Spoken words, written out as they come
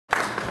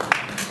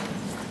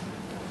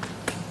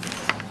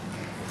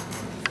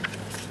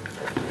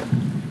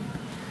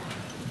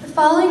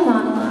following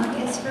monologue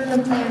is from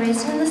the play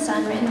Raisin in the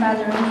Sun, written by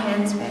Lorraine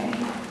Hansberry.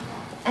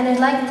 And I'd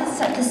like to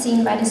set the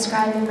scene by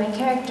describing my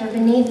character,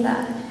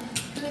 Beneatha,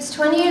 who is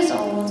 20 years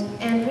old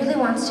and really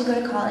wants to go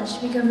to college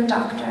to become a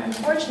doctor.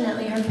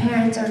 Unfortunately, her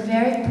parents are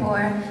very poor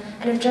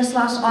and have just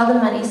lost all the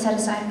money set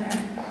aside for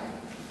her.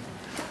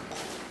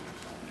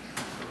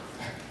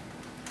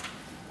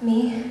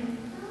 Me,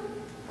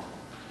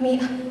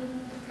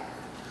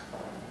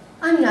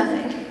 I'm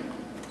nothing.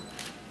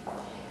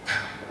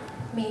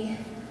 Me.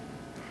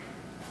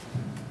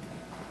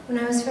 When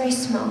I was very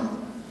small,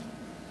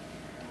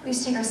 we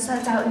used to take our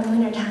sleds out in the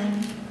wintertime,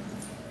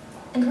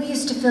 and we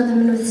used to fill them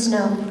in with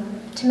snow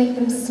to make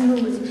them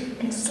smooth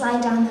and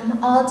slide down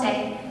them all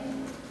day.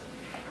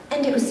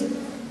 And it was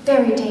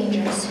very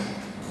dangerous,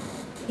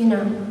 you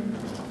know,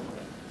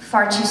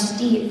 far too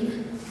steep.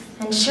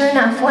 And sure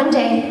enough, one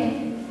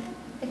day,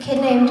 a kid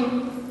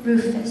named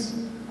Rufus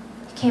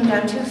came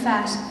down too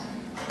fast,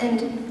 and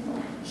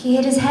he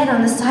hit his head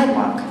on the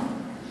sidewalk.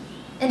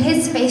 And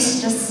his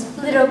face just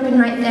split open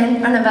right there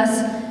in front of us.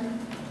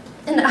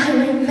 And I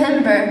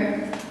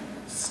remember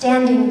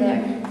standing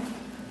there,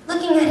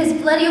 looking at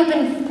his bloody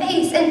open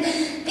face and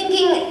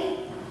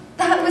thinking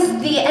that was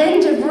the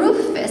end of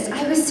Rufus.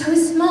 I was so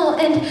small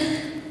and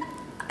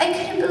I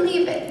couldn't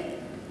believe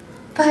it.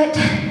 But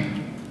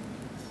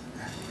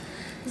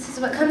this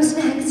is what comes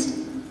next.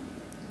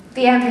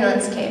 The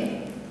ambulance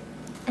came,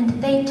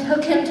 and they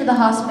took him to the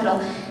hospital,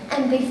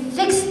 and they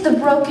fixed the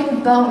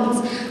broken bones,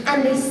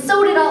 and they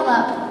sewed it all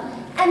up.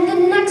 And the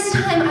next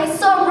time I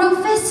saw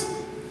Rufus,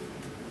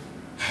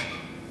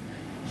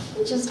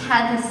 he just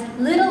had this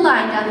little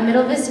line down the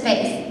middle of his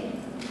face.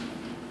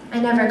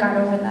 I never got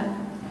over that.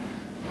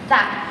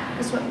 That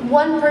is what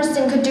one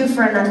person could do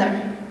for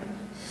another.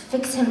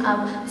 Fix him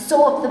up,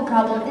 sew up the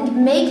problem,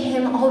 and make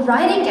him all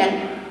right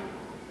again.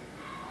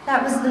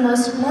 That was the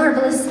most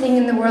marvelous thing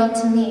in the world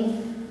to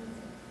me.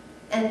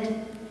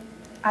 And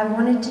I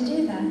wanted to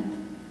do that.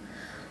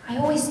 I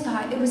always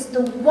thought it was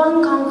the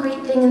one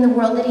concrete thing in the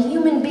world that a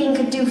human being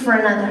could do for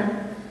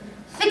another.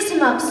 Fix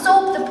him up,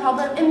 sew up the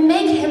problem, and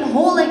make him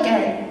whole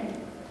again.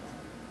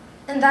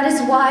 And that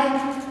is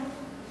why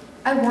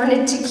I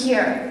wanted to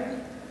cure.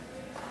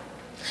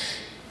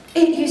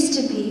 It used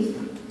to be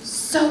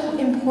so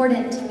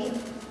important to me.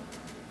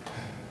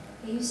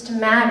 It used to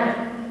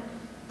matter.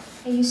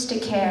 I used to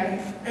care.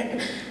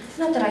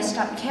 Not that I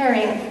stopped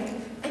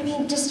caring. I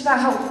mean, just about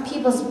how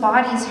people's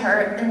bodies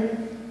hurt,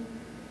 and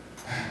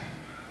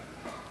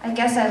I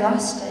guess I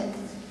lost it.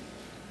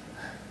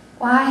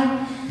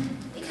 Why?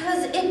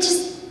 Because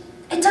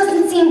it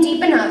doesn't seem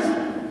deep enough,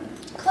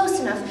 close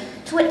enough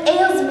to what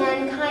ails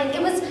mankind.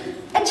 It was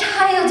a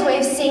child's way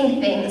of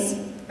seeing things,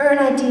 or an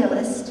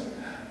idealist.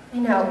 I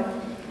know,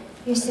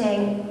 you're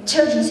saying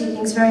children see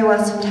things very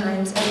well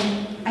sometimes,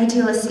 and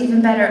idealists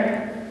even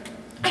better.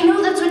 I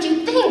know that's what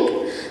you think,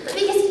 but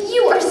because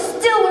you are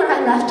still where I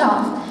left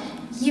off.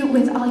 You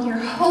with all your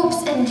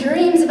hopes and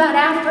dreams about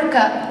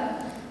Africa.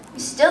 You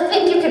still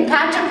think you can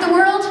patch up the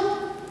world?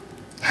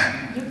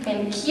 You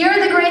can cure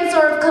the great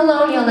sore of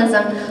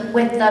colonialism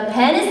with the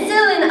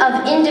penicillin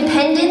of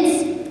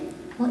independence?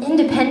 Well,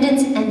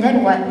 independence, and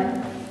then what?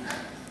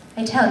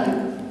 I tell you,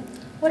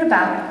 what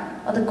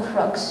about all the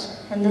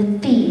crooks and the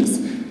thieves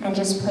and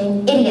just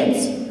plain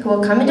idiots who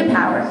will come into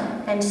power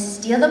and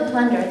steal the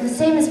plunder the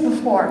same as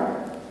before?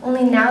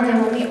 Only now they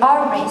will be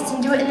our race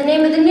and do it in the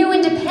name of the new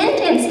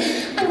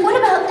independence. And what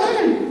about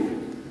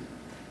them?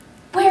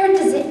 Where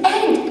does it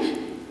end?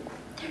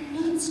 There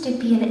needs to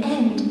be an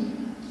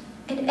end.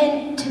 An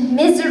end to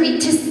misery,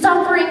 to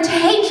suffering, to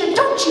hatred.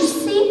 Don't you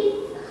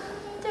see?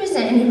 There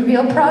isn't any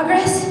real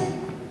progress.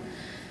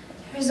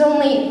 There's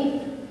only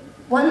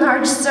one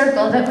large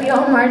circle that we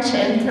all march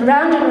in,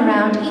 around and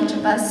around, each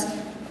of us,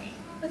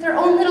 with our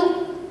own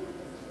little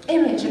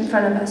image in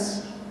front of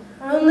us,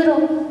 our own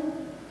little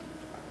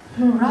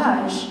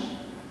mirage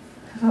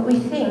of what we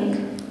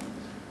think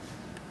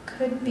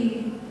could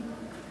be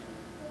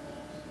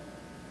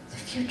the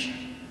future.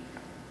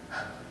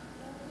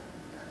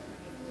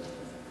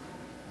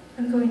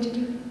 I'm going to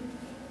do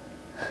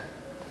it.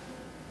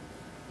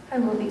 I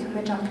will become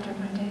a doctor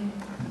one day.